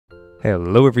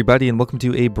Hello everybody and welcome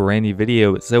to a brand new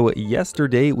video. So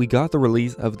yesterday we got the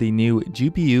release of the new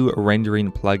GPU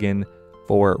rendering plugin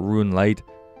for Runelite.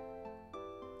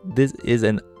 This is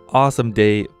an awesome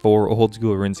day for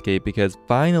Oldschool Runescape because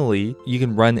finally you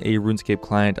can run a RuneScape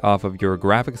client off of your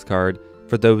graphics card.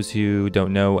 For those who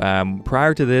don't know,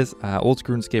 prior to this,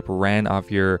 Oldschool Runescape ran off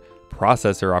your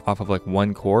processor off of like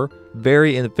one core.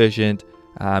 Very inefficient.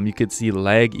 You could see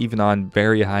lag even on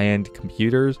very high-end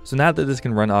computers. So now that this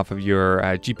can run off of your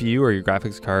GPU or your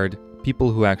graphics card,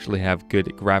 people who actually have good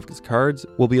graphics cards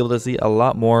will be able to see a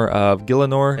lot more of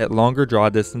Gillinor at longer draw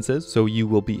distances. So you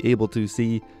will be able to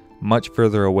see much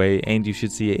further away, and you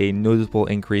should see a noticeable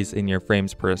increase in your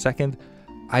frames per second.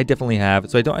 I definitely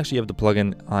have, so I don't actually have the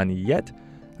plugin on yet.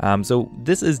 So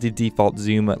this is the default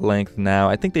zoom length now.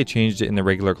 I think they changed it in the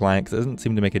regular client because it doesn't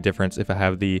seem to make a difference if I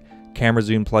have the camera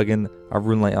zoom plugin of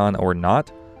Runelite on or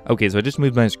not. Okay, so I just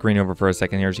moved my screen over for a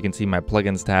second here so you can see my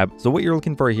plugins tab. So what you're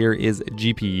looking for here is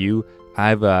GPU.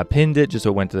 I've pinned it just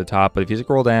so it went to the top, but if you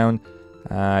scroll down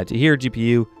to here,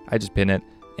 GPU, I just pin it.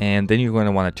 And then you're going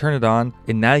to want to turn it on,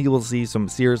 and now you will see some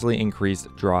seriously increased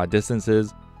draw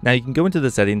distances. Now you can go into the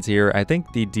settings here. I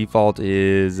think the default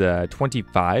is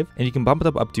 25, and you can bump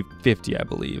it up to 50, I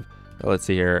believe. Let's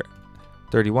see here.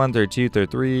 31, 32,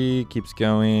 33, keeps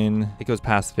going. It goes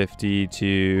past 50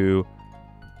 to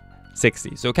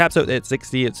 60. So it caps out at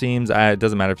 60, it seems. It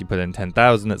doesn't matter if you put in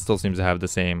 10,000, it still seems to have the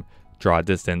same draw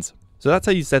distance. So that's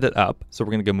how you set it up. So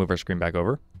we're going to go move our screen back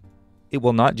over. It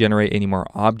will not generate any more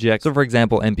objects. So for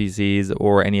example, NPCs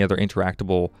or any other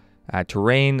interactable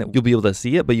terrain, you'll be able to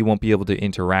see it, but you won't be able to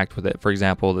interact with it. For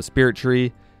example, the spirit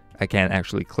tree, I can't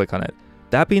actually click on it.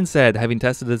 That being said, having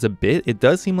tested this a bit, it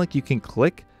does seem like you can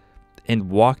click and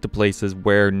walk to places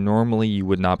where normally you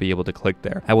would not be able to click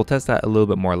there. I will test that a little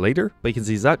bit more later, but you can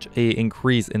see such a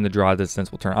increase in the draw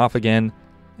distance. We'll turn it off again,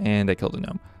 and I killed a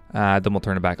gnome. Then we'll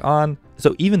turn it back on.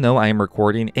 So even though I am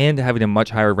recording and having a much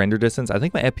higher render distance, I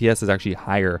think my FPS is actually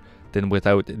higher than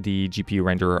without the GPU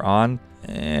renderer on.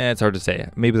 It's hard to say.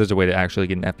 Maybe there's a way to actually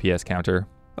get an FPS counter.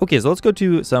 Okay, so let's go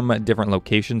to some different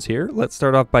locations here. Let's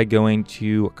start off by going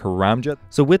to Karamja.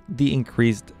 So with the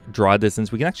increased draw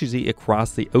distance, we can actually see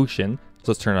across the ocean.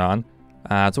 So let's turn it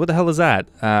on. So what the hell is that?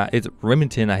 It's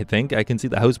Remington, I think. I can see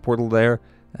the house portal there.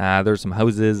 There's some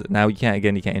houses. Now you can't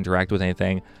interact with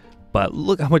anything. But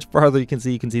look how much farther you can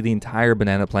see. You can see the entire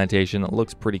banana plantation. It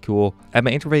looks pretty cool. I have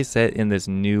my interface set in this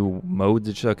new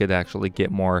mode so I could actually get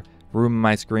more room on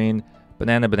my screen.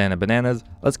 Banana, banana, bananas.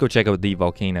 Let's go check out the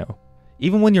volcano.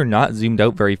 Even when you're not zoomed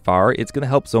out very far, it's going to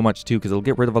help so much too because it'll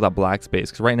get rid of all that black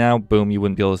space. Because right now, boom, you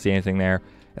wouldn't be able to see anything there.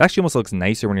 It actually almost looks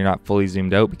nicer when you're not fully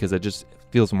zoomed out because it just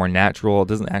feels more natural. It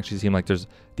doesn't actually seem like there's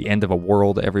the end of a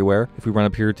world everywhere. If we run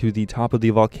up here to the top of the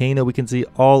volcano, we can see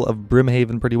all of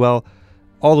Brimhaven pretty well.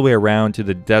 All the way around to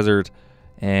the desert,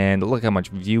 and look how much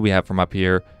view we have from up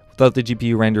here without the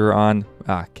GPU renderer on.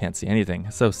 Can't see anything.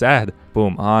 So sad.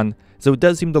 Boom, on. So it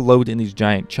does seem to load in these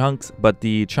giant chunks, but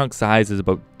the chunk size is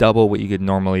about double what you could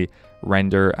normally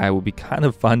render. It would be kind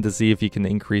of fun to see if you can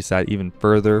increase that even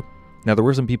further. Now there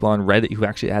were some people on Reddit who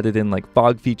actually added in like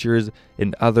fog features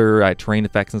and other terrain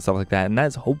effects and stuff like that, and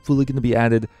that's hopefully going to be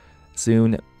added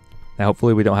soon. Now,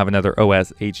 hopefully we don't have another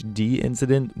OSHD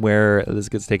incident where this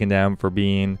gets taken down for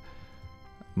being,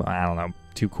 I don't know,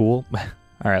 too cool.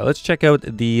 All right, let's check out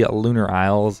the Lunar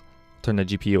Isles. Turn the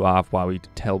GPU off while we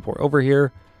teleport over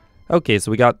here. Okay, so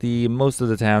we got the most of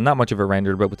the town, not much of it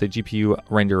rendered, but with the GPU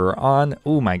renderer on,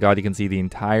 oh my god, you can see the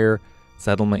entire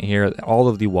settlement here, all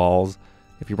of the walls.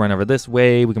 If you run over this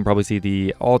way, we can probably see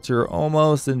the altar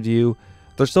almost in view.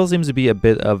 There still seems to be a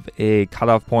bit of a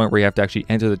cutoff point where you have to actually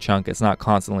enter the chunk. It's not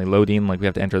constantly loading, like we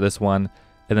have to enter this one,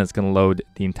 and then it's going to load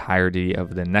the entirety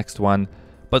of the next one.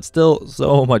 But still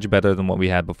so much better than what we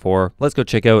had before. Let's go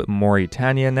check out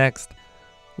Mauritania next.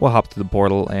 We'll hop to the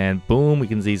portal, and boom, we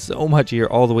can see so much here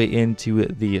all the way into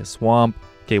the swamp.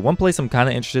 Okay, one place I'm kind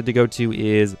of interested to go to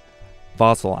is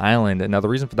Fossil Island. And now the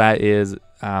reason for that is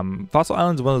Fossil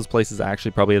Island is one of those places that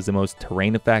actually probably has the most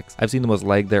terrain effects. I've seen the most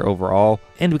lag there overall,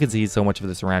 and we can see so much of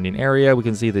the surrounding area. We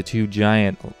can see the two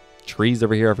giant trees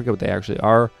over here. I forget what they actually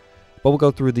are, but we'll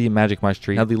go through the magic mush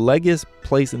tree. Now the laggiest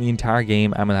place in the entire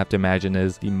game I'm gonna have to imagine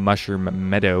is the mushroom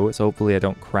meadow, so hopefully I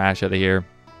don't crash out of here.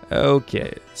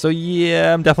 Okay, so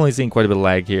yeah, I'm definitely seeing quite a bit of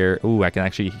lag here. Ooh, I can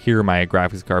actually hear my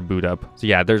graphics card boot up. So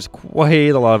yeah, there's quite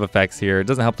a lot of effects here. It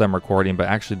doesn't help that I'm recording, but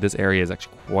actually this area is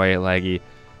actually quite laggy.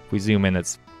 If we zoom in,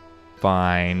 it's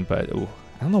fine, but ooh,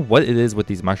 I don't know what it is with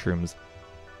these mushrooms.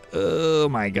 Oh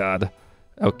my god.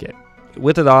 Okay,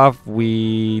 with it off,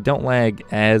 we don't lag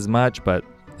as much, but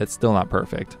it's still not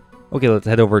perfect. Okay, let's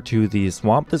head over to the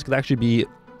swamp. This could actually be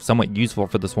somewhat useful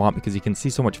for the swamp because you can see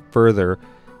so much further.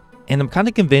 And I'm kind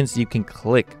of convinced you can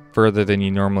click further than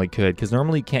you normally could, because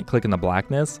normally you can't click in the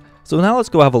blackness. So now let's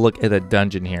go have a look at a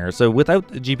dungeon here. So without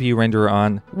the GPU renderer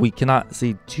on, we cannot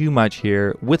see too much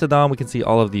here. With it on, we can see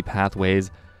all of the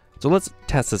pathways. So let's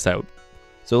test this out.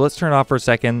 So let's turn it off for a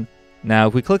second. Now,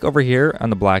 if we click over here on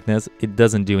the blackness, it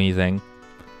doesn't do anything.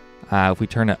 If we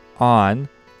turn it on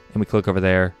and we click over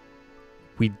there,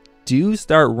 we do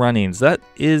start running. So that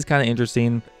is kind of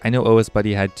interesting. I know OS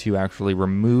Buddy had to actually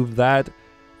remove that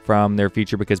from their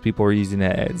feature because people were using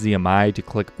it at ZMI to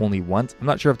click only once. I'm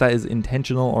not sure if that is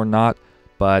intentional or not,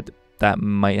 but that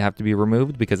might have to be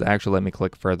removed because actually let me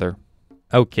click further.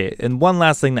 Okay, and one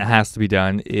last thing that has to be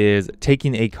done is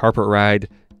taking a carpet ride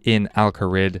in Al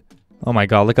Kharid. Oh my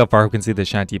god, look how far we can see the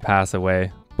Shanty Pass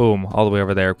away. Boom, all the way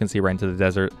over there. We can see right into the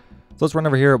desert. So let's run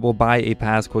over here. We'll buy a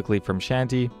pass quickly from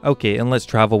Shanty. Okay, and let's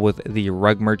travel with the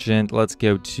rug merchant. Let's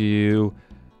go to...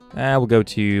 we'll go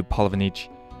to Palavanich.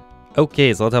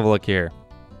 Okay, so let's have a look here.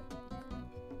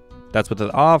 That's with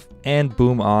it off, and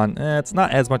boom on. It's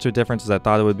not as much of a difference as I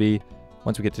thought it would be.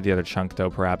 Once we get to the other chunk though,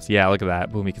 perhaps. Yeah, look at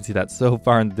that. Boom, you can see that so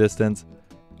far in the distance.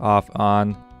 Off,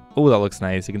 on. Oh, that looks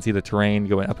nice. You can see the terrain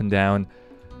going up and down.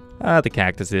 The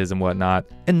cactuses and whatnot.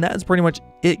 And that's pretty much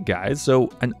it, guys. So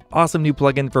an awesome new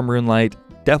plugin from Runelite.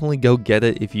 Definitely go get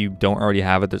it if you don't already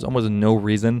have it. There's almost no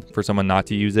reason for someone not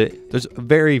to use it. There's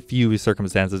very few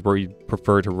circumstances where you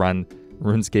prefer to run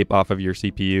RuneScape off of your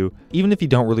CPU. Even if you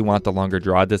don't really want the longer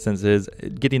draw distances,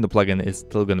 getting the plugin is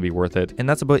still going to be worth it. And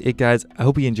that's about it, guys. I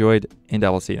hope you enjoyed, and I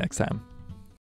will see you next time.